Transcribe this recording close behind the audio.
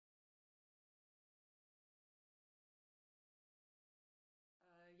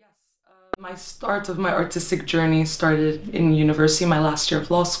My start of my artistic journey started in university, my last year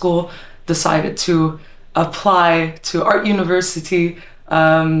of law school. Decided to apply to art university.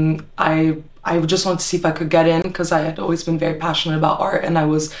 I just wanted to see if I could get in because I had always been very passionate about art and I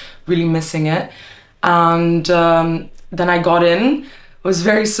was really missing it. And then I got in. It was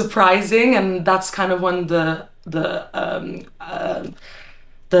very surprising, and that's kind of when the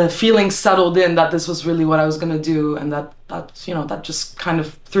feeling settled in that this was really what I was going to do, and that just kind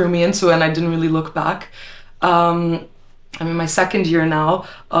of threw me into it, and I didn't really look back. I'm in my second year now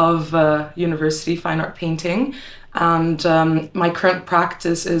of university, fine art painting, and my current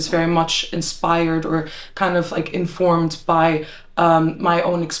practice is very much inspired or kind of like informed by my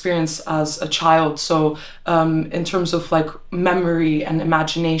own experience as a child. So in terms of like memory and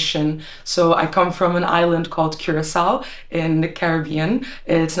imagination, so I come from an island called Curacao in the Caribbean.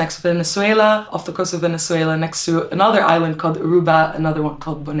 It's next to Venezuela, off the coast of Venezuela, next to another island called Aruba, another one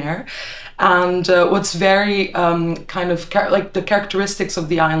called Bonaire. And what's very kind of like the characteristics of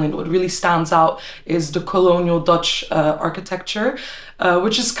the island, what really stands out is the colonial Dutch architecture,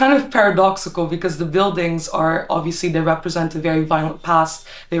 which is kind of paradoxical because the buildings are obviously, they represent a very violent past.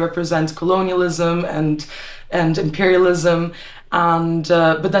 They represent colonialism and imperialism. And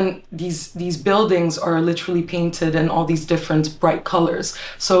but then these buildings are literally painted in all these different bright colors.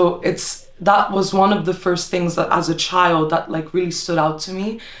 So that was one of the first things that as a child that like really stood out to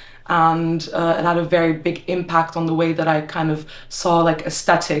me. And it had a very big impact on the way that I kind of saw like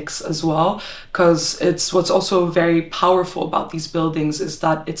aesthetics as well, because it's what's also very powerful about these buildings is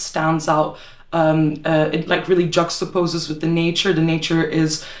that it stands out. It like really juxtaposes with the nature. The nature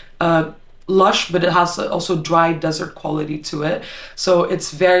is lush, but it has also dry desert quality to it. So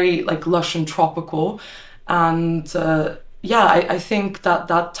it's very like lush and tropical. And I think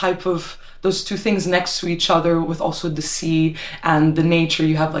that type of those two things next to each other with also the sea and the nature,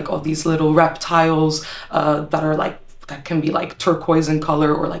 you have like all these little reptiles that can be like turquoise in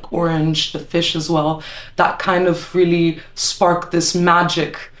color or like orange, the fish as well, that kind of really spark this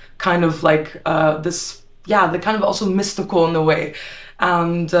magic kind of like the kind of also mystical in a way.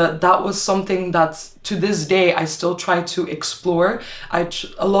 And that was something that to this day I still try to explore.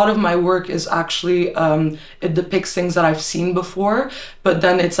 A lot of my work is actually, it depicts things that I've seen before, but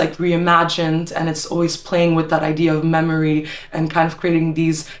then it's like reimagined, and it's always playing with that idea of memory and kind of creating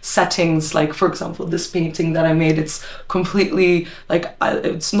these settings. Like, for example, this painting that I made, it's completely like,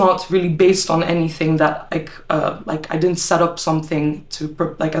 it's not really based on anything that I didn't set up something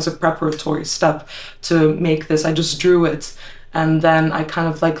to like as a preparatory step to make this. I just drew it. And then I kind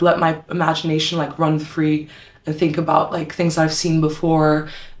of like let my imagination like run free and think about like things I've seen before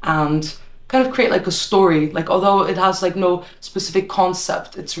and kind of create like a story. Like, although it has like no specific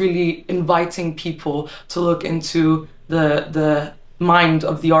concept, it's really inviting people to look into the mind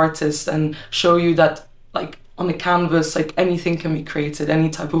of the artist and show you that like on the canvas, like anything can be created, any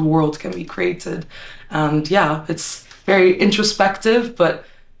type of world can be created. And yeah, it's very introspective, but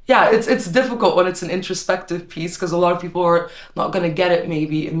yeah, it's difficult when it's an introspective piece because a lot of people are not going to get it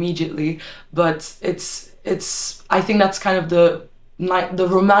maybe immediately, but it's I think that's kind of the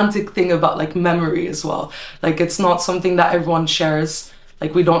romantic thing about like memory as well. Like, it's not something that everyone shares.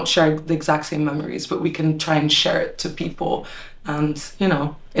 Like, we don't share the exact same memories, but we can try and share it to people and,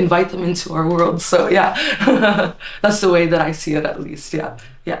 invite them into our world. So yeah, that's the way that I see it, at least. Yeah.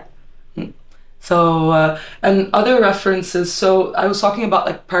 So, and other references, so I was talking about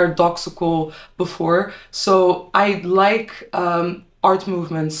like paradoxical before. So I like art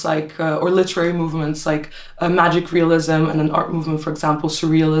movements like, or literary movements like magic realism, and an art movement, for example,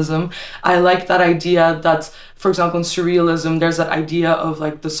 surrealism. I like that idea that, for example, in surrealism, there's that idea of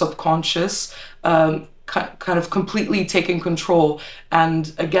like the subconscious kind of completely taking control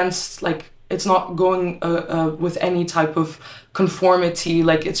and against like, it's not going with any type of conformity,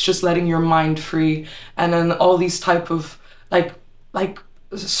 like it's just letting your mind free. And then all these type of like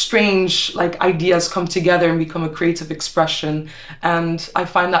strange like ideas come together and become a creative expression. And I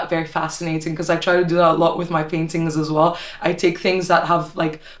find that very fascinating because I try to do that a lot with my paintings as well. I take things that have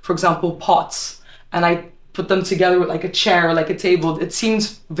like, for example, pots, and I put them together with like a chair or like a table. It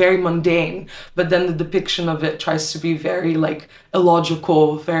seems very mundane, but then the depiction of it tries to be very like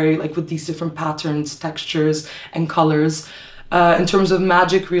illogical, very like with these different patterns, textures, and colors. In terms of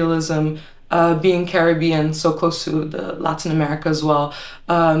magic realism, being Caribbean, so close to the Latin America as well,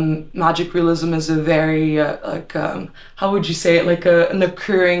 magic realism is a very how would you say it, like an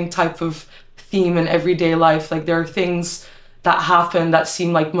occurring type of theme in everyday life. Like, there are things that happen that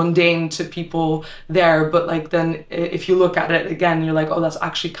seem like mundane to people there, but like then if you look at it again, you're like, oh, that's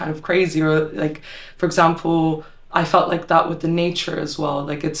actually kind of crazy. Or like, for example, I felt like that with the nature as well.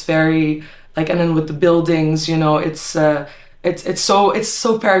 Like it's very like, and then with the buildings, you know, it's so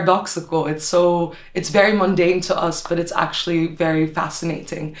paradoxical. It's very mundane to us, but it's actually very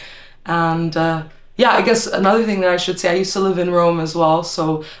fascinating. And yeah, I guess another thing that I should say, I used to live in Rome as well,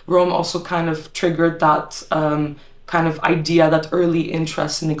 so Rome also kind of triggered that kind of idea, that early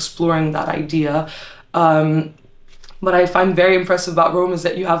interest in exploring that idea. What I find very impressive about Rome is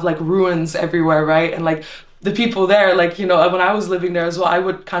that you have like ruins everywhere, right? And like the people there, like, you know, when I was living there as well, I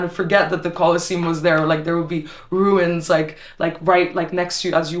would kind of forget that the Colosseum was there. Or, like there would be ruins like right like next to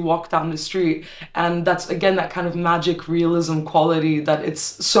you as you walk down the street. And that's again that kind of magic realism quality, that it's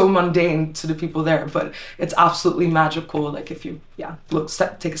so mundane to the people there, but it's absolutely magical. Like if you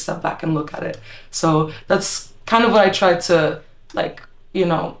take a step back and look at it. So that's kind of what I try to like, you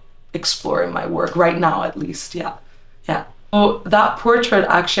know, explore in my work right now, at least. Yeah. So that portrait,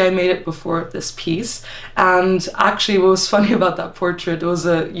 actually, I made it before this piece. And actually, what was funny about that portrait, it was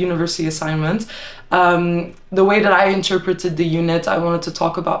a university assignment. The way that I interpreted the unit, I wanted to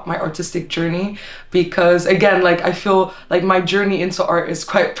talk about my artistic journey, because again, like I feel like my journey into art is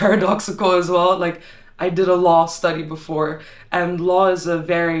quite paradoxical as well. Like I did a law study before, and law is a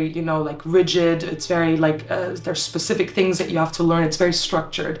very, you know, like rigid, it's very like, there's specific things that you have to learn, it's very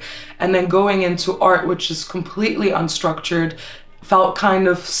structured. And then going into art, which is completely unstructured, felt kind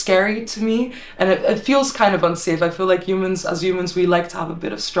of scary to me, and it feels kind of unsafe. I feel like as humans, we like to have a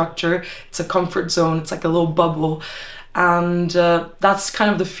bit of structure. It's a comfort zone, it's like a little bubble. And that's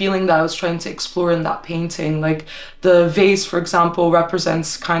kind of the feeling that I was trying to explore in that painting. Like the vase, for example,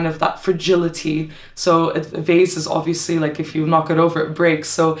 represents kind of that fragility. So a vase is obviously like, if you knock it over, it breaks.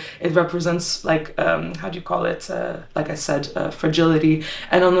 So it represents like, how do you call it? Like I said, fragility.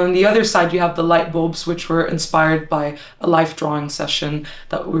 And on the other side, you have the light bulbs, which were inspired by a life drawing session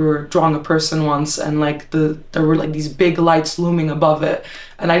that we were drawing a person once. And like there were like these big lights looming above it.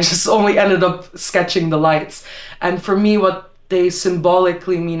 And I just only ended up sketching the lights. And for me, what they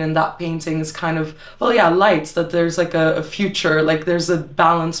symbolically mean in that painting is kind of, well, yeah, lights, that there's like a future, like there's a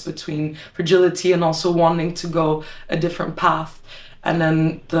balance between fragility and also wanting to go a different path. And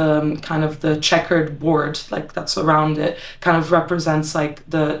then the kind of the checkered board, like that's around it, kind of represents like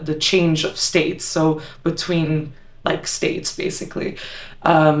the change of states. So between like states, basically.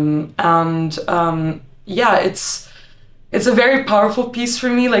 Yeah, it's a very powerful piece for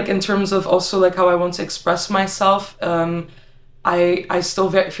me, like in terms of also like how I want to express myself. I still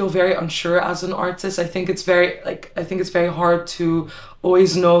feel very unsure as an artist. I think it's very hard to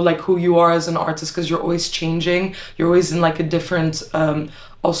always know like who you are as an artist, because you're always changing. You're always in like a different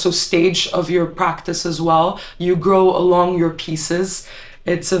also stage of your practice as well. You grow along your pieces.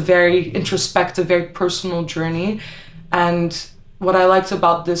 It's a very introspective, very personal journey. And what I liked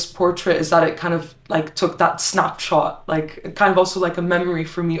about this portrait is that it kind of like took that snapshot, like kind of also like a memory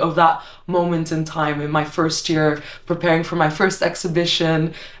for me of that moment in time in my first year preparing for my first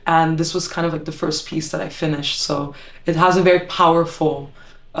exhibition. And this was kind of like the first piece that I finished. So it has a very powerful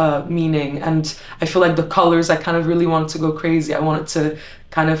meaning. And I feel like the colors, I kind of really wanted to go crazy. I wanted to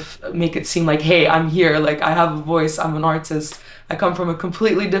kind of make it seem like, hey, I'm here, like I have a voice, I'm an artist. I come from a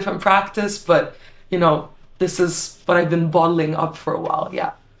completely different practice, but you know, this is what I've been bottling up for a while.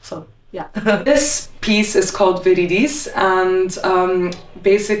 Yeah. So yeah. This piece is called Viridis, and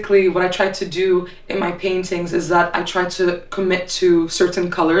basically what I try to do in my paintings is that I try to commit to certain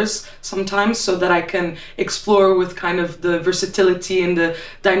colors sometimes, so that I can explore with kind of the versatility and the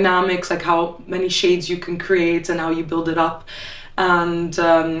dynamics, like how many shades you can create and how you build it up. And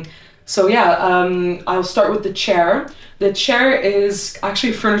so yeah, I'll start with the chair. The chair is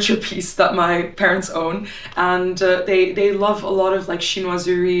actually a furniture piece that my parents own, and they love a lot of like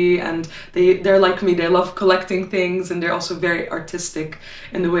chinoiserie, and they're like me, they love collecting things, and they're also very artistic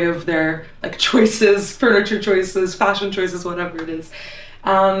in the way of their like choices, furniture choices, fashion choices, whatever it is.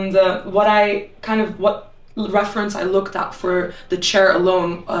 And what reference I looked at for the chair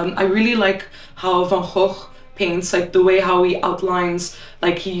alone, I really like how Van Gogh paints, like the way how he outlines,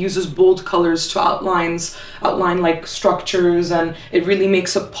 like he uses bold colors to outline like structures, and it really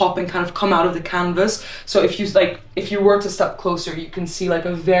makes it pop and kind of come out of the canvas. So if you were to step closer, you can see like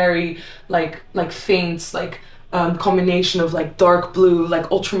a very like faint combination of like dark blue, like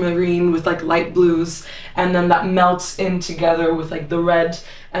ultramarine with like light blues, and then that melts in together with like the red,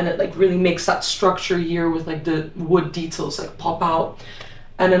 and it like really makes that structure here with like the wood details like pop out.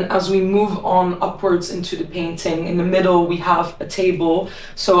 And then as we move on upwards into the painting, in the middle we have a table.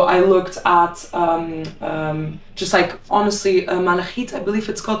 So I looked at just like, honestly, malachite, I believe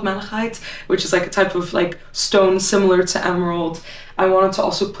it's called malachite, which is like a type of like stone similar to emerald. I wanted to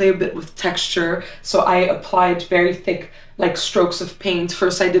also play a bit with texture, so I applied very thick like strokes of paint.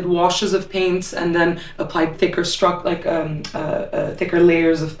 First I did washes of paint and then applied thicker thicker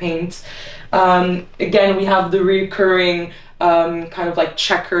layers of paint. Again, we have the recurring kind of like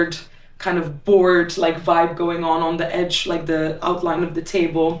checkered kind of board like vibe going on the edge, like the outline of the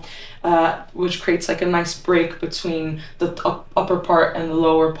table, which creates like a nice break between the upper part and the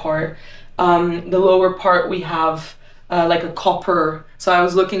lower part. The lower part we have like a copper. So I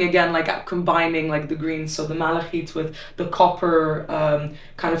was looking again like at combining like the greens, so the malachite with the copper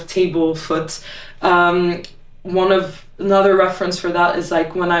kind of table foot. Another reference for that is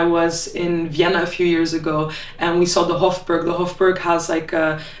like when I was in Vienna a few years ago and we saw the Hofburg. The Hofburg has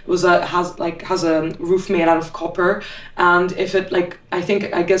like has a roof made out of copper, and if it like I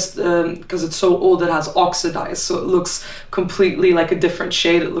guess because it's so old, it has oxidized, so it looks completely like a different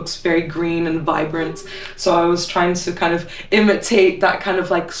shade. It looks very green and vibrant. So I was trying to kind of imitate that kind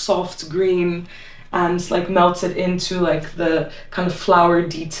of like soft green and like melt it into like the kind of flower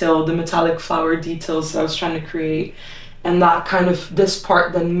detail, the metallic flower details that I was trying to create. And that kind of, this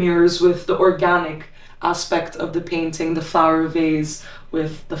part then mirrors with the organic aspect of the painting, the flower vase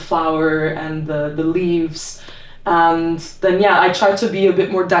with the flower and the leaves. And then yeah, I tried to be a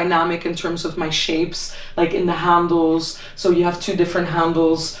bit more dynamic in terms of my shapes, like in the handles. So you have two different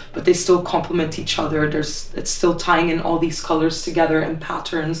handles, but they still complement each other. It's still tying in all these colors together and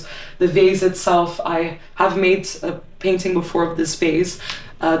patterns. The vase itself, I have made a painting before of this vase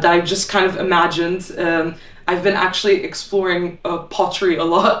that I just kind of imagined. I've been actually exploring pottery a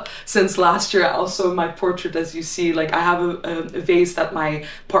lot since last year. Also, my portrait, as you see, like I have a vase that my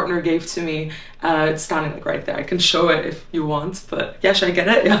partner gave to me. It's standing like right there. I can show it if you want, but yeah, should I get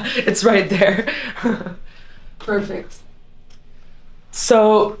it? Yeah, it's right there. Perfect.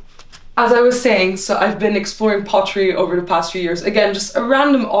 So, as I was saying, so I've been exploring pottery over the past few years. Again, just a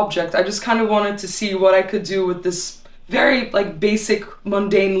random object. I just kind of wanted to see what I could do with this very like basic,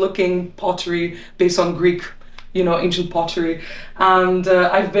 mundane looking pottery based on Greek, ancient pottery. And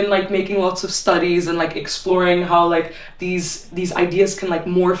I've been like making lots of studies and like exploring how like these ideas can like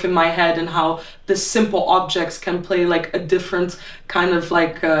morph in my head, and how the simple objects can play like a different kind of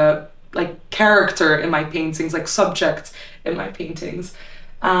like character in my paintings, like subject in my paintings.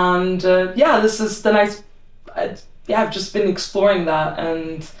 And I've just been exploring that.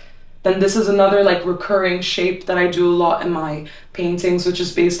 And then this is another like recurring shape that I do a lot in my paintings, which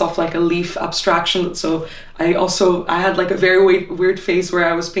is based off like a leaf abstraction. So I had like a very weird phase where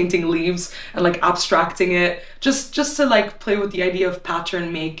I was painting leaves and like abstracting it just to like play with the idea of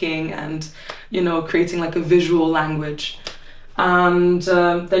pattern making and, creating like a visual language. And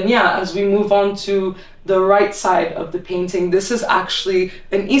then yeah, as we move on to the right side of the painting, this is actually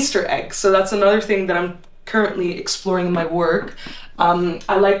an Easter egg. So that's another thing that I'm currently exploring in my work.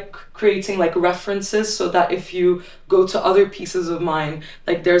 I like creating like references so that if you go to other pieces of mine,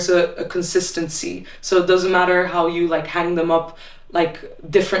 like there's a consistency. So it doesn't matter how you like hang them up like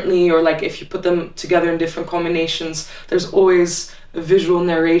differently, or like if you put them together in different combinations, there's always a visual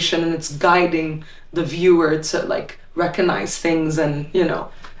narration and it's guiding the viewer to like recognize things. And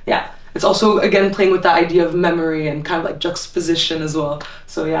yeah, it's also again playing with the idea of memory and kind of like juxtaposition as well.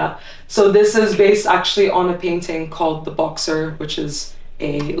 So yeah, so this is based actually on a painting called The Boxer, which is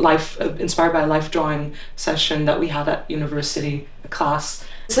inspired by a life drawing session that we had at university, a class.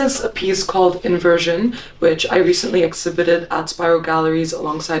 This is a piece called Inversion, which I recently exhibited at Spiral Galleries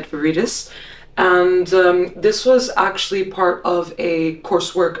alongside Viridis. And this was actually part of a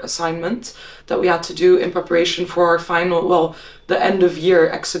coursework assignment that we had to do in preparation for our the end of year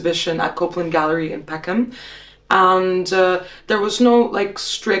exhibition at Copeland Gallery in Peckham. And there was no like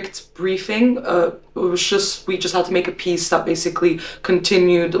strict briefing. We just had to make a piece that basically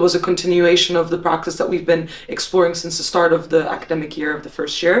was a continuation of the practice that we've been exploring since the start of the academic year of the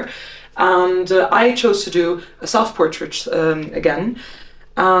first year. And I chose to do a self-portrait again.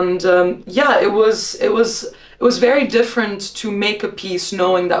 And it was very different to make a piece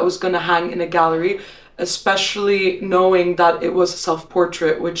knowing that it was going to hang in a gallery, especially knowing that it was a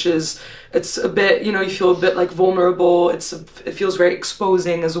self-portrait, it's a bit, you feel a bit like vulnerable. It feels very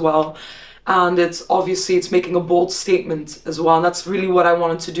exposing as well. and it's making a bold statement as well, and that's really what I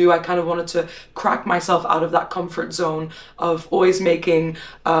wanted to do. I kind of wanted to crack myself out of that comfort zone of always making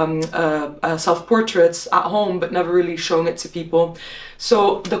self-portraits at home but never really showing it to people.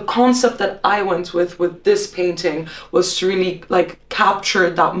 So the concept that I went with this painting was to really like capture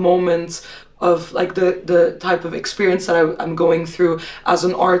that moment of like the type of experience that I'm going through as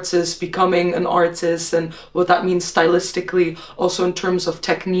an artist, becoming an artist, and what that means stylistically, also in terms of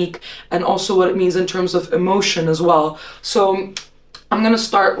technique, and also what it means in terms of emotion as well. So I'm gonna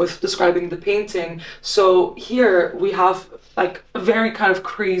start with describing the painting. So here we have like a very kind of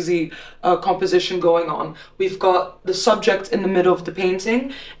crazy composition going on. We've got the subject in the middle of the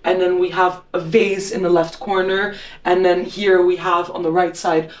painting, and then we have a vase in the left corner, and then here we have on the right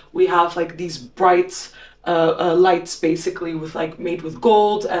side, we have like these bright lights basically with like made with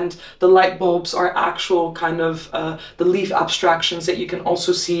gold, and the light bulbs are actual kind of the leaf abstractions that you can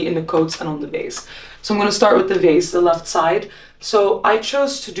also see in the coats and on the vase. So I'm going to start with the vase, the left side. So I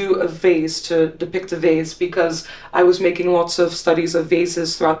chose to do a vase, to depict a vase, because I was making lots of studies of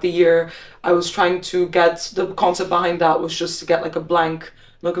vases throughout the year. I was trying to get, the concept behind that was just to get like a blank,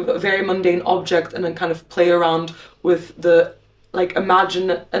 like a very mundane object, and then kind of play around with the like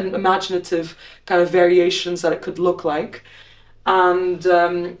imaginative kind of variations that it could look like. And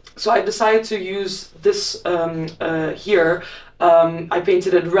so I decided to use this here. I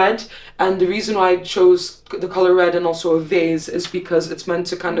painted it red, and the reason why I chose the color red and also a vase is because it's meant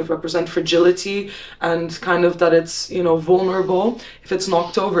to kind of represent fragility and kind of that it's, you know, vulnerable. If it's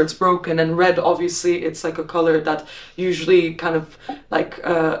knocked over, it's broken, and red, obviously, it's like a color that usually kind of like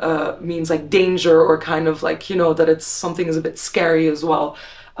means like danger, or kind of like, you know, that it's something is a bit scary as well.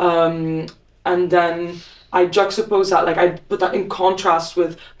 And then I juxtapose that, like I put that in contrast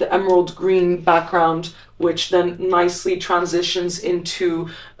with the emerald green background, which then nicely transitions into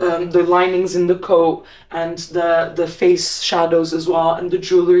the linings in the coat and the face shadows as well, and the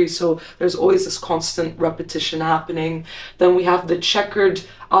jewelry. So there's always this constant repetition happening. Then we have the checkered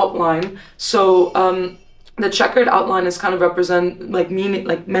outline. So the checkered outline is kind of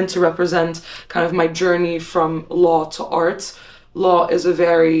meant to represent kind of my journey from law to art. Law is a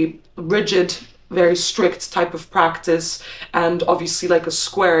very rigid, very strict type of practice, and obviously like a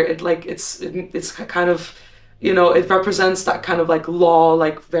square, it's kind of, you know, it represents that kind of like law,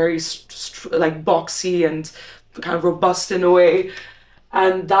 like very like boxy and kind of robust in a way.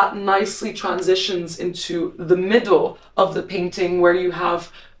 And that nicely transitions into the middle of the painting, where you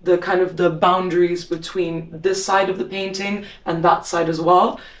have the kind of the boundaries between this side of the painting and that side as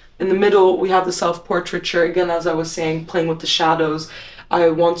well. In the middle, we have the self-portraiture, again, as I was saying, playing with the shadows. I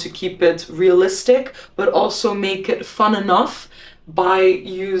want to keep it realistic, but also make it fun enough by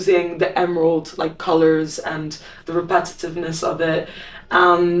using the emerald like colors and the repetitiveness of it.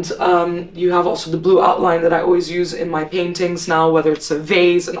 And you have also the blue outline that I always use in my paintings now, whether it's a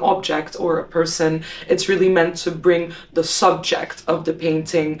vase, an object, or a person. It's really meant to bring the subject of the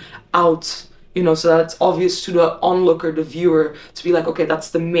painting out, you know, so that it's obvious to the onlooker, the viewer, to be like, okay, that's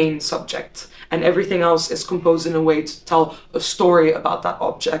the main subject. And everything else is composed in a way to tell a story about that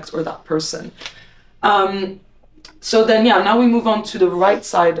object or that person. So then, yeah, now we move on to the right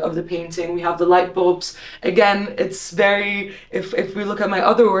side of the painting. We have the light bulbs. Again, it's very, if we look at my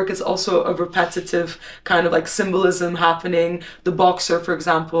other work, it's also a repetitive kind of like symbolism happening. The boxer, for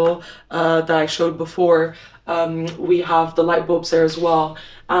example, that I showed before, we have the light bulbs there as well.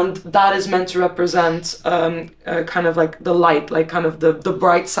 And that is meant to represent kind of like the light, like kind of the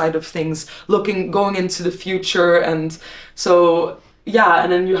bright side of things, going into the future. And so, yeah,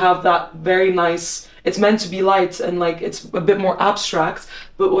 and then you have that very nice, it's meant to be light and like it's a bit more abstract.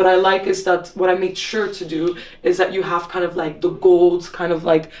 But what I like is that what I made sure to do is that you have kind of like the gold kind of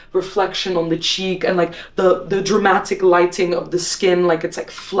like reflection on the cheek, and like the dramatic lighting of the skin, like it's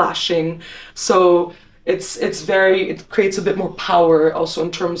like flashing. So it creates a bit more power also in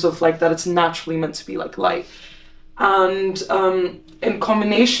terms of like that it's naturally meant to be like light. And in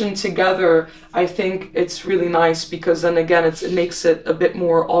combination together, I think it's really nice, because then again it makes it a bit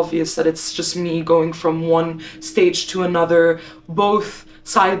more obvious that it's just me going from one stage to another. Both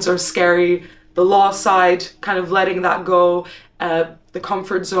sides are scary. The law side, kind of letting that go, the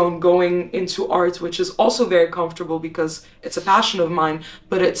comfort zone, going into art, which is also very comfortable because it's a passion of mine,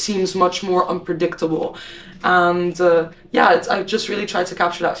 but it seems much more unpredictable. And I just really tried to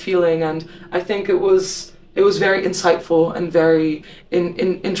capture that feeling, and I think it was very insightful and very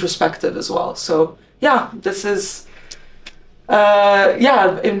introspective as well. So yeah, this is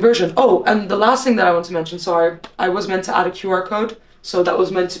inversion. Oh, and the last thing that I want to mention, sorry, I was meant to add a QR code, so that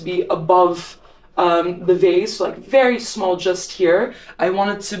was meant to be above the vase, like very small just here. I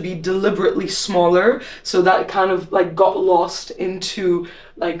wanted to be deliberately smaller so that it kind of like got lost into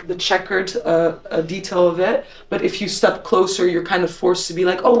like the checkered detail of it. But if you step closer, you're kind of forced to be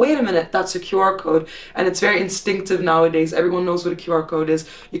like, oh, wait a minute, that's a QR code. And it's very instinctive nowadays. Everyone knows what a QR code is.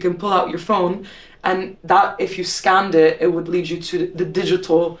 You can pull out your phone, and that if you scanned it, it would lead you to the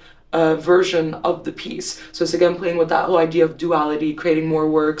digital version of the piece. So it's again playing with that whole idea of duality, creating more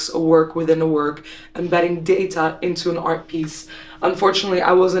works, a work within a work, embedding data into an art piece. Unfortunately,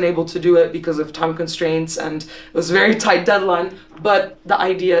 I wasn't able to do it because of time constraints and it was a very tight deadline, but the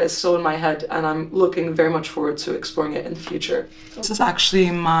idea is still in my head and I'm looking very much forward to exploring it in the future. This is actually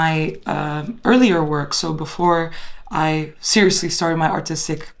my earlier work, so before I seriously started my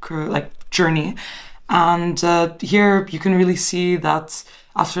artistic journey. And here you can really see that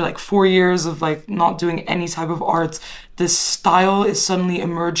after like 4 years of like not doing any type of art, this style is suddenly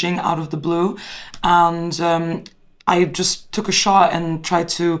emerging out of the blue. And I just took a shot and tried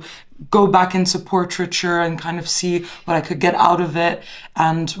to go back into portraiture and kind of see what I could get out of it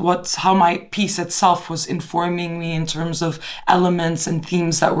and how my piece itself was informing me in terms of elements and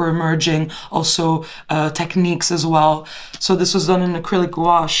themes that were emerging, also techniques as well. So this was done in acrylic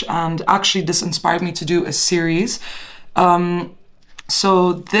gouache, and actually this inspired me to do a series.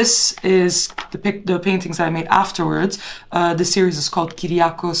 So this is the paintings that I made afterwards. The series is called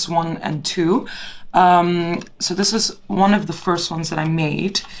Kyriakos 1 and 2. So this is one of the first ones that I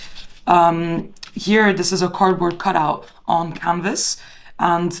made. Here, this is a cardboard cutout on canvas,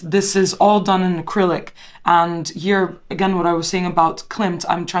 and this is all done in acrylic. And here, again, what I was saying about Klimt,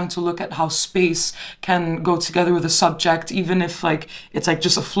 I'm trying to look at how space can go together with a subject, even if like it's like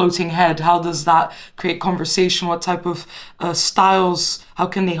just a floating head. How does that create conversation? What type of styles, how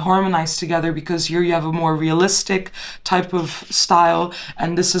can they harmonize together? Because here you have a more realistic type of style,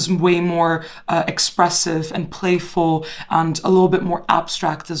 and this is way more expressive and playful and a little bit more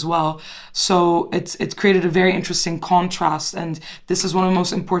abstract as well. So it's created a very interesting contrast, and this is one of the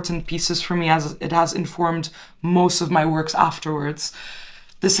most important pieces for me as it has informed most of my works afterwards.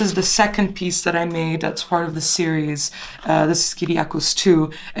 This is the second piece that I made that's part of the series. This is Kyriakos 2.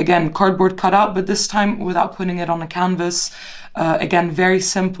 Again, cardboard cutout, but this time without putting it on a canvas. Again, very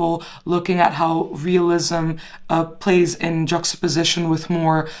simple, looking at how realism plays in juxtaposition with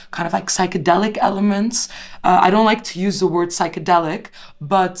more kind of like psychedelic elements. I don't like to use the word psychedelic,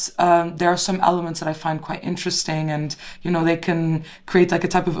 but there are some elements that I find quite interesting, and you know, they can create like a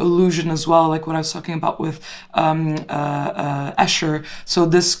type of illusion as well, like what I was talking about with Escher. So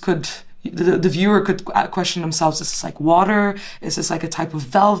this could, the viewer could question themselves, is this like water? Is this like a type of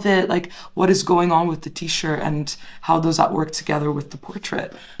velvet? Like, what is going on with the t-shirt, and how does that work together with the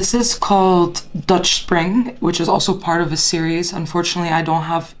portrait? This is called Dutch Spring, which is also part of a series. Unfortunately, I don't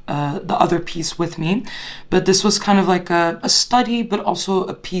have the other piece with me, but this was kind of like a study, but also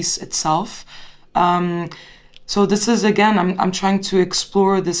a piece itself. So this is, again, I'm trying to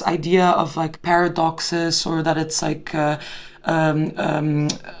explore this idea of like paradoxes, or that it's like how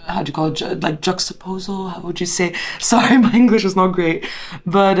do you call it, like juxtaposal, how would you say? Sorry, my English is not great,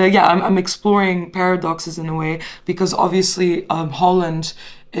 but yeah, I'm exploring paradoxes in a way, because obviously Holland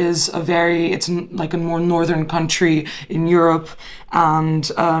is it's like a more northern country in Europe,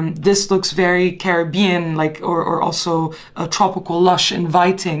 and this looks very Caribbean, like, or also tropical, lush,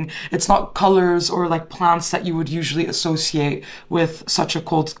 inviting. It's not colors or like plants that you would usually associate with such a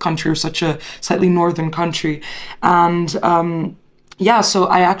cold country or such a slightly northern country. And yeah, so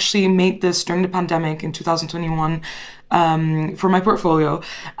I actually made this during the pandemic in 2021 for my portfolio,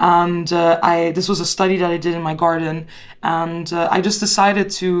 and this was a study that I did in my garden, and I just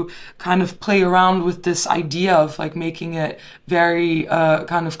decided to kind of play around with this idea of like making it very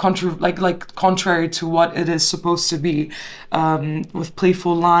kind of contrary to what it is supposed to be, with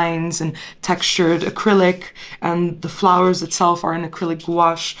playful lines and textured acrylic, and the flowers itself are in acrylic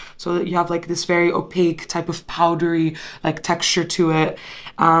gouache, so that you have like this very opaque type of powdery like texture to it.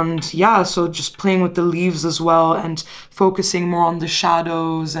 And yeah, so just playing with the leaves as well, and focusing more on the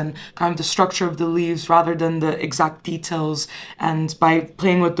shadows and kind of the structure of the leaves rather than the exact details. And by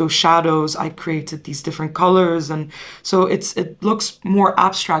playing with those shadows, I created these different colors. And so it looks more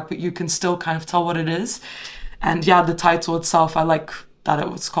abstract, but you can still kind of tell what it is. And yeah, the title itself, I like that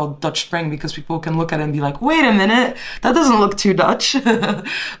it was called Dutch Spring, because people can look at it and be like, wait a minute, that doesn't look too Dutch. But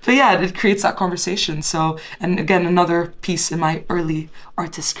yeah, it creates that conversation. So, and again, another piece in my early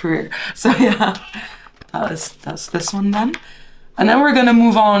artist career. So yeah, that's this one then. And then we're gonna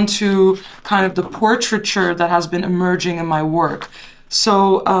move on to kind of the portraiture that has been emerging in my work.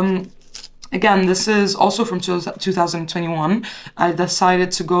 So Again, this is also from 2021. I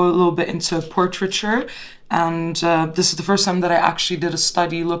decided to go a little bit into portraiture, and this is the first time that I actually did a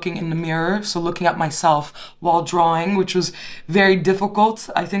study looking in the mirror, so looking at myself while drawing, which was very difficult.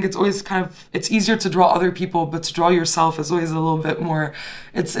 I think it's always it's easier to draw other people, but to draw yourself is always a little bit more,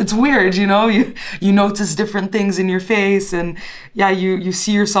 it's weird, you know? You notice different things in your face, and yeah, you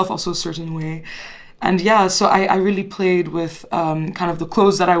see yourself also a certain way. And yeah, so I really played with kind of the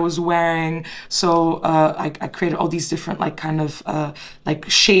clothes that I was wearing. So I created all these different like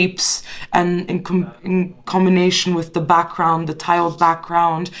shapes, and in combination with the background, the tiled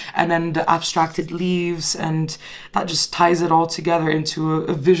background, and then the abstracted leaves, and that just ties it all together into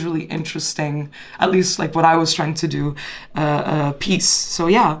a visually interesting, at least like what I was trying to do, piece. So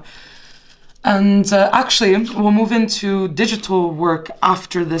yeah. And actually, we'll move into digital work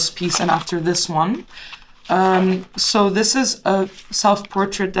after this piece and after this one. So this is a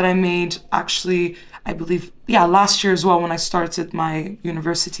self-portrait that I made actually, I believe, yeah, last year as well when I started my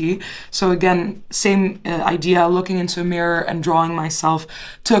university. So again, same idea, looking into a mirror and drawing myself.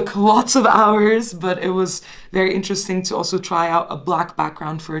 Took lots of hours, but it was very interesting to also try out a black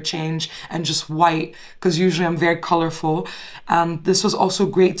background for a change and just white, because usually I'm very colorful. And this was also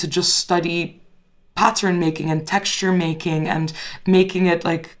great to just study pattern making and texture making and making it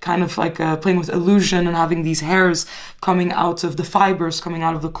like kind of like playing with illusion and having these hairs coming out of the fibers, coming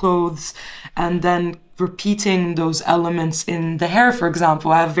out of the clothes, and then repeating those elements in the hair. For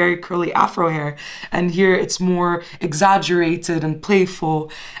example, I have very curly afro hair, and here it's more exaggerated and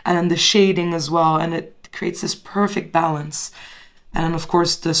playful, and then the shading as well, and it creates this perfect balance. And of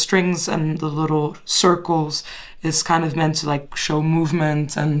course the strings and the little circles is kind of meant to like show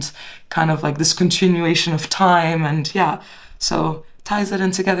movement and kind of like this continuation of time, and yeah, so ties it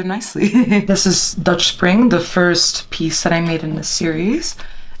in together nicely. This is Dutch Spring, the first piece that I made in this series,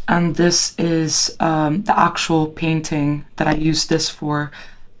 and this is the actual painting that I used this for.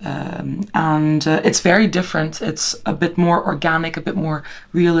 And it's very different. It's a bit more organic, a bit more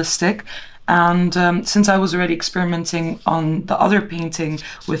realistic. And since I was already experimenting on the other painting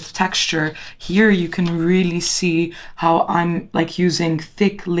with texture, here you can really see how I'm like using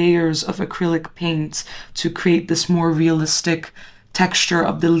thick layers of acrylic paint to create this more realistic texture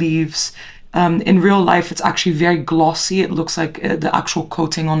of the leaves. In real life, it's actually very glossy. It looks like the actual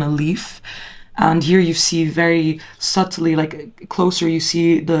coating on a leaf. And here you see very subtly, like closer, you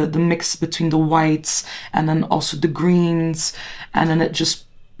see the mix between the whites and then also the greens, and then it just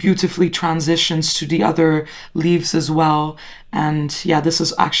beautifully transitions to the other leaves as well. And yeah, this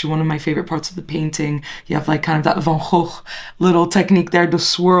is actually one of my favorite parts of the painting. You have like kind of that Van Gogh little technique there, the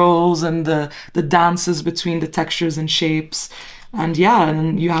swirls and the dances between the textures and shapes. And yeah, and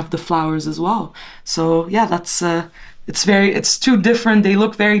then you have the flowers as well. So yeah, that's it's two different, they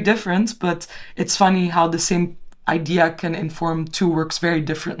look very different, but it's funny how the same idea can inform two works very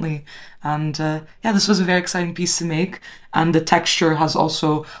differently. And yeah, this was a very exciting piece to make. And the texture has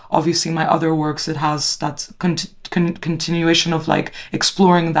also, obviously my other works, it has that continuation of like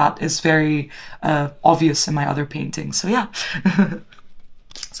exploring that is very obvious in my other paintings. So yeah,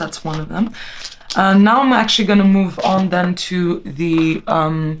 so that's one of them. Now I'm actually going to move on then to the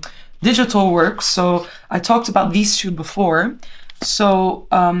digital works. So I talked about these two before. So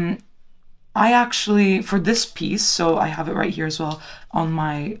I actually, for this piece, so I have it right here as well on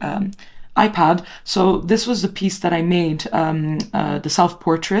my iPad. So this was the piece that I made, the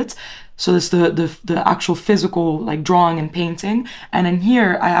self-portrait. So this is the actual physical like drawing and painting. And in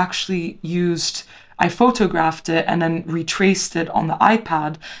here, I photographed it and then retraced it on the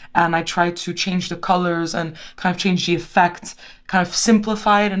iPad, and I tried to change the colors and kind of change the effect, kind of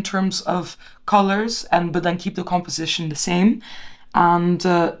simplify it in terms of colors, but then keep the composition the same. And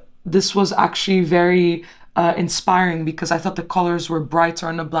this was actually very inspiring because I thought the colors were brighter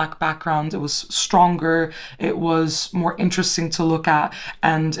on a black background. It was stronger. It was more interesting to look at.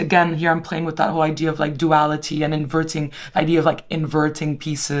 And again, here I'm playing with that whole idea of like duality and inverting, the idea of like inverting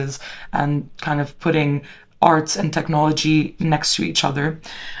pieces and kind of putting arts and technology next to each other.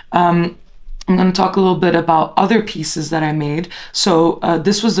 I'm going to talk a little bit about other pieces that I made. So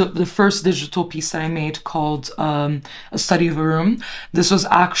this was the first digital piece that I made called A Study of a Room. This was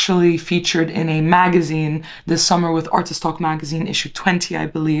actually featured in a magazine this summer with Artist Talk magazine, issue 20, I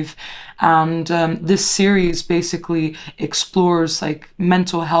believe. And this series basically explores like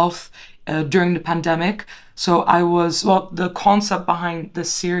mental health during the pandemic. So the concept behind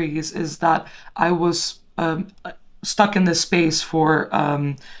this series is that I was stuck in this space for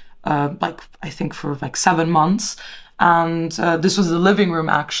I think for like 7 months. And this was the living room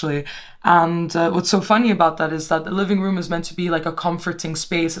actually. And what's so funny about that is that the living room is meant to be like a comforting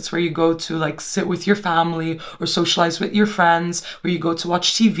space. It's where you go to like sit with your family or socialize with your friends, where you go to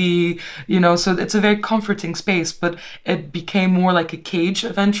watch TV, so it's a very comforting space, but it became more like a cage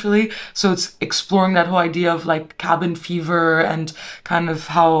eventually. So it's exploring that whole idea of like cabin fever and kind of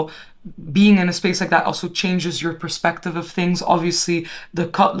how being in a space like that also changes your perspective of things. Obviously,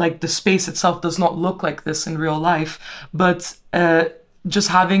 the space itself does not look like this in real life, but just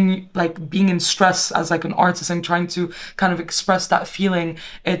having like being in stress as like an artist and trying to kind of express that feeling,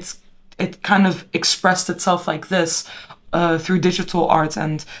 it kind of expressed itself like this through digital art,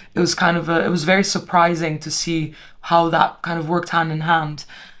 and it was very surprising to see how that kind of worked hand in hand.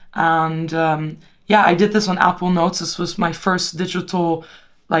 And yeah, I did this on Apple Notes. This was my first digital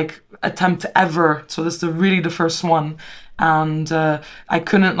like attempt ever, so this is really the first one. And I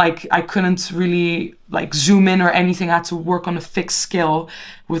couldn't really like zoom in or anything. I had to work on a fixed scale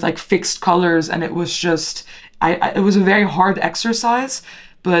with like fixed colors, and it was just it was a very hard exercise,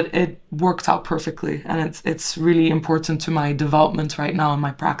 but it worked out perfectly, and it's really important to my development right now in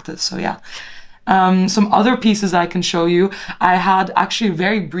my practice. So yeah. Some other pieces I can show you. I had actually a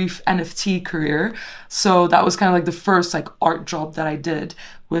very brief NFT career. So that was kind of like the first like art job that I did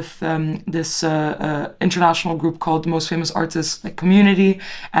with this international group called the Most Famous Artists like Community.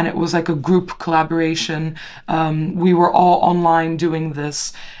 And it was like a group collaboration. We were all online doing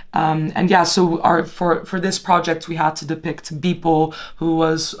this. And yeah, so for this project, we had to depict Beeple, who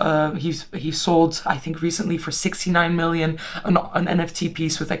was, he sold, I think recently for 69 million, an NFT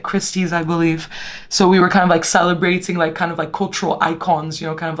piece with like Christie's, I believe. So we were kind of like celebrating like kind of like cultural icons,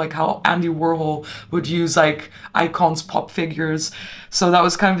 kind of like how Andy Warhol would use like icons, pop figures. So that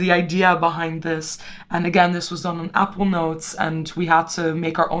was kind of the idea behind this. And again, this was done on Apple Notes, and we had to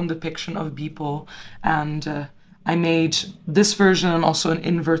make our own depiction of Beeple. And I made this version and also an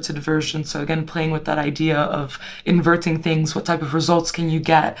inverted version. So again, playing with that idea of inverting things. What type of results can you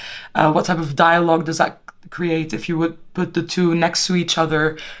get? What type of dialogue does that create if you would put the two next to each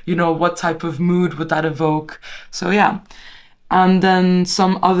other? What type of mood would that evoke? So yeah. And then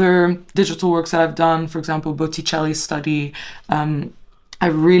some other digital works that I've done, for example, Botticelli's study. I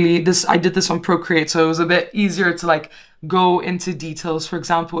did this on Procreate, so it was a bit easier to like go into details. For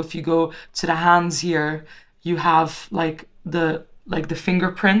example, if you go to the hands here, you have like the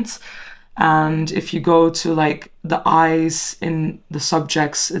fingerprint, and if you go to like the eyes in the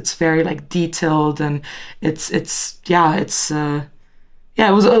subjects, it's very like detailed, and it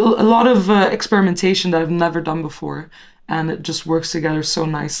was a lot of experimentation that I've never done before, and it just works together so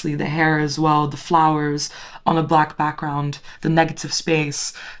nicely. The hair as well, the flowers on a black background, the negative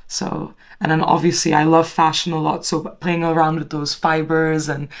space. So, and then obviously I love fashion a lot, so playing around with those fibers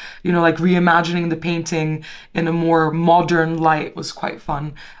and, like reimagining the painting in a more modern light was quite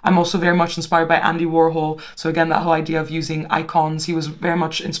fun. I'm also very much inspired by Andy Warhol. So again, that whole idea of using icons, he was very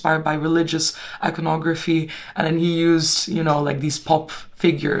much inspired by religious iconography. And then he used, like these pop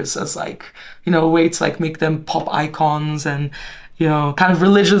figures as like, a way to like make them pop icons and, kind of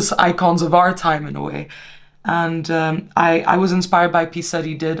religious icons of our time in a way. And I was inspired by a piece that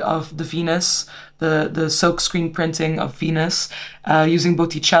he did of the Venus, the silk screen printing of Venus, using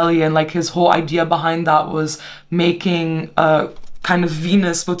Botticelli, and like his whole idea behind that was making kind of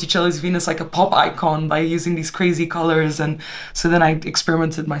Botticelli's Venus, like a pop icon by using these crazy colors. And so then I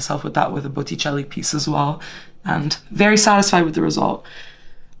experimented myself with that with a Botticelli piece as well, and very satisfied with the result.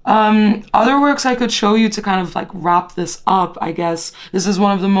 Other works I could show you to kind of like wrap this up, I guess. This is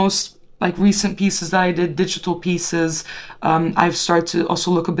one of the most like recent pieces that I did, digital pieces. I've started to also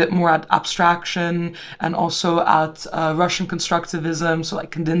look a bit more at abstraction and also at Russian constructivism, so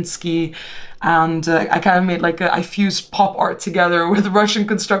like Kandinsky. And I kind of made I fused pop art together with Russian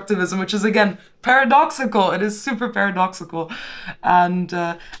constructivism, which is again paradoxical. It is super paradoxical. And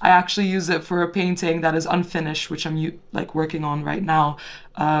I actually use it for a painting that is unfinished, which I'm working on right now.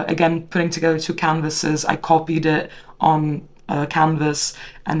 Again, putting together two canvases. I copied it on canvas,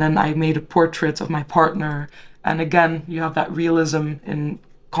 and then I made a portrait of my partner. And again, you have that realism in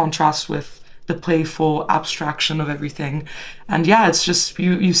contrast with the playful abstraction of everything. And yeah, it's just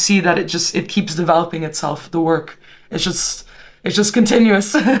you see that it keeps developing itself. The work, it's just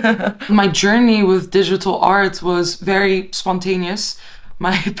continuous. My journey with digital art was very spontaneous.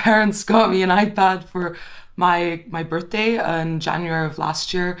 My parents got me an iPad for my birthday in January of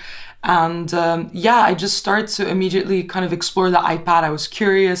last year. And I just started to immediately kind of explore the iPad. I was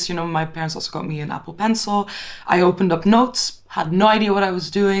curious, my parents also got me an Apple Pencil. I opened up notes, had no idea what I was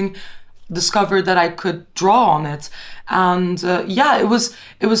doing, discovered that I could draw on it. And yeah, it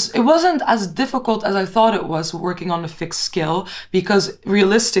wasn't as difficult as I thought it was working on a fixed skill, because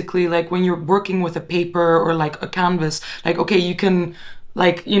realistically, like when you're working with a paper or like a canvas, like, okay, you can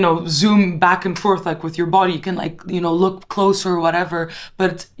like, you know, zoom back and forth like with your body, you can like, you know, look closer or whatever,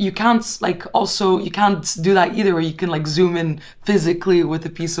 but you can't like, also you can't do that either where you can like zoom in physically with a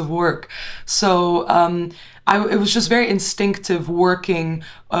piece of work. So it was just very instinctive working.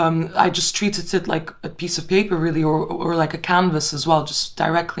 I just treated it like a piece of paper really, or like a canvas as well, just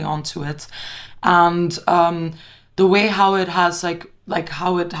directly onto it. And the way how it has like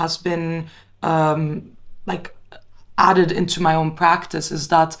how it has been like added into my own practice is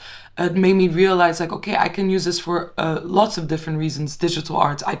that it made me realize like, okay, I can use this for lots of different reasons. Digital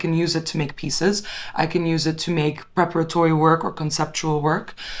art, I can use it to make pieces. I can use it to make preparatory work or conceptual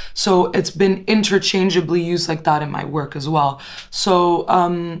work. So it's been interchangeably used like that in my work as well. So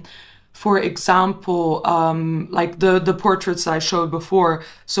for example, like the portraits that I showed before,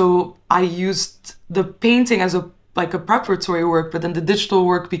 so I used the painting as a preparatory work, but then the digital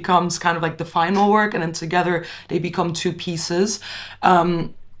work becomes kind of like the final work, and then together they become two pieces.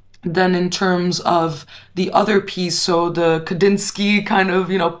 Then in terms of the other piece, so the Kandinsky kind of,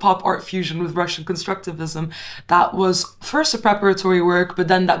 you know, pop art fusion with Russian constructivism, that was first a preparatory work, but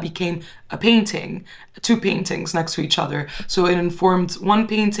then that became a painting, two paintings next to each other. So it informed one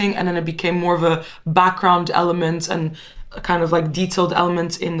painting, and then it became more of a background element and a kind of like detailed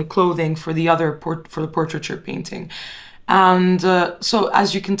element in the clothing for the other for the portraiture painting. And so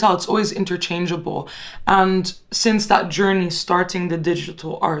as you can tell, it's always interchangeable. And since that journey, starting the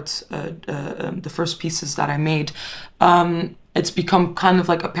digital art, the first pieces that I made, it's become kind of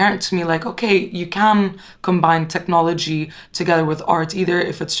like apparent to me, like, okay, you can combine technology together with art, either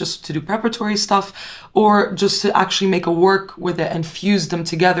if it's just to do preparatory stuff or just to actually make a work with it and fuse them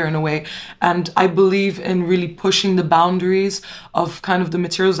together in a way. And I believe in really pushing the boundaries of kind of the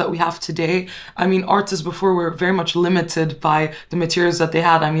materials that we have today. I mean, artists before were very much limited by the materials that they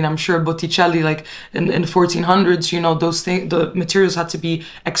had. I mean, I'm sure Botticelli, like in the 1400s, you know, those things, the materials had to be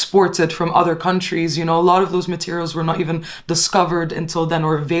exported from other countries. You know, a lot of those materials were not even discovered until then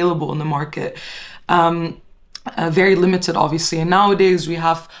or available in the market. Very limited, obviously. And nowadays we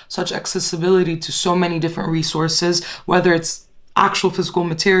have such accessibility to so many different resources, whether it's actual physical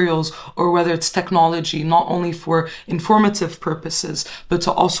materials or whether it's technology, not only for informative purposes, but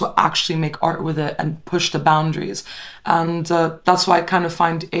to also actually make art with it and push the boundaries. And that's why I kind of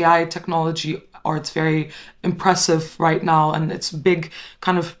find AI technology art's very impressive right now, and it's big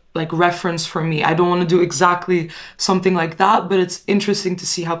kind of like reference for me. I don't want to do exactly something like that, but it's interesting to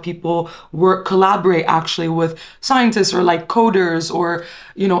see how people collaborate actually with scientists or like coders or,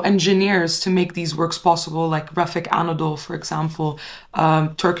 you know, engineers to make these works possible. Like Refik Anadol, for example,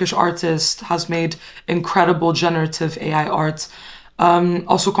 Turkish artist, has made incredible generative AI art.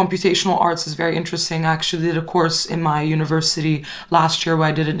 Also, computational arts is very interesting. I actually did a course in my university last year where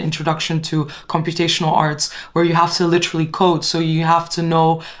I did an introduction to computational arts, where you have to literally code. So you have to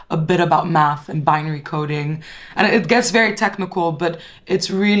know a bit about math and binary coding. And it gets very technical, but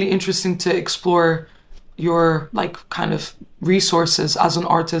it's really interesting to explore your like kind of resources as an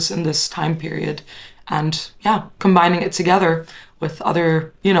artist in this time period. And yeah, combining it together with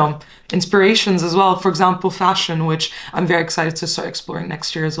other, you know, inspirations as well. For example, fashion, which I'm very excited to start exploring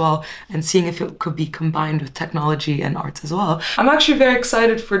next year as well, and seeing if it could be combined with technology and art as well. I'm actually very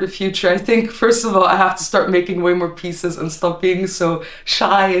excited for the future. I think, first of all, I have to start making way more pieces and stop being so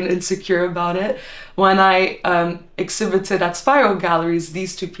shy and insecure about it. When I exhibited at Spiral Galleries,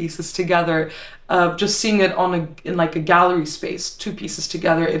 these two pieces together, just seeing it in like a gallery space, two pieces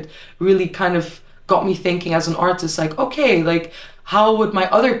together, it really kind of got me thinking as an artist, like, okay, like, how would my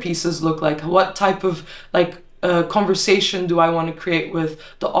other pieces look like? What type of like conversation do I want to create with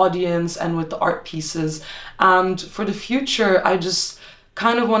the audience and with the art pieces? And for the future, I just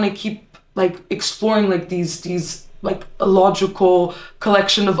kind of want to keep like exploring like these like a logical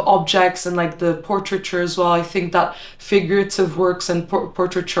collection of objects and like the portraiture as well. I think that figurative works and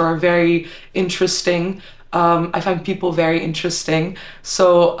portraiture are very interesting. I find people very interesting.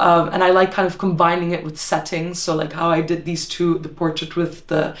 So, and I like kind of combining it with settings. So like how I did these two, the portrait with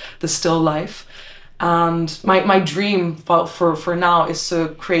the still life. And my dream for now is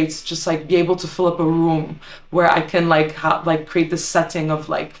to create, just like be able to fill up a room where I can like create this setting of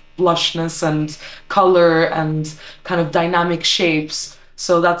like blushness and color and kind of dynamic shapes.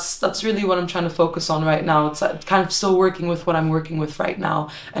 So that's really what I'm trying to focus on right now. It's kind of still working with what I'm working with right now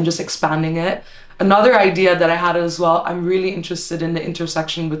and just expanding it. Another idea that I had as well, I'm really interested in the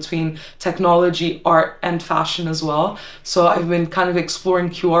intersection between technology, art, and fashion as well. So I've been kind of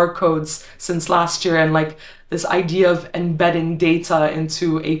exploring QR codes since last year, and like this idea of embedding data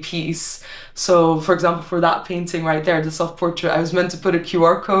into a piece. So for example, for that painting right there, the self-portrait, I was meant to put a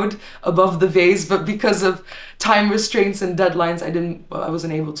QR code above the vase, but because of time restraints and deadlines, I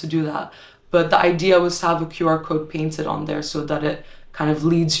wasn't able to do that. But the idea was to have a QR code painted on there so that it kind of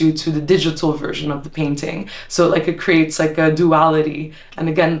leads you to the digital version of the painting. So like it creates like a duality. And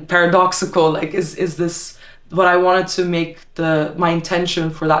again, paradoxical, like is this what I wanted to make my intention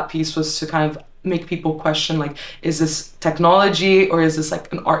for that piece was to kind of make people question, like, is this technology or is this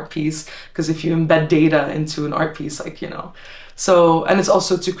like an art piece? Because if you embed data into an art piece, like, so, and it's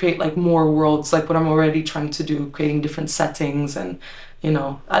also to create like more worlds, like what I'm already trying to do, creating different settings. And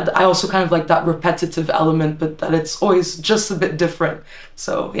I also kind of like that repetitive element, but that it's always just a bit different.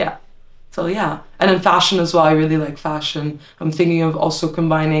 So yeah. And in fashion as well, I really like fashion. I'm thinking of also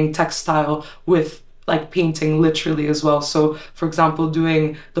combining textile with like painting literally as well. So for example,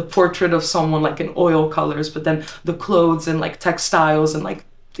 doing the portrait of someone like in oil colors, but then the clothes and like textiles and like,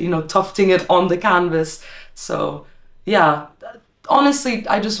 tufting it on the canvas. So yeah, honestly,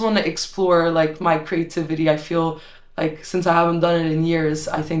 I just want to explore like my creativity. I feel like since I haven't done it in years,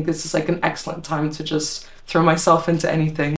 I think this is like an excellent time to just throw myself into anything.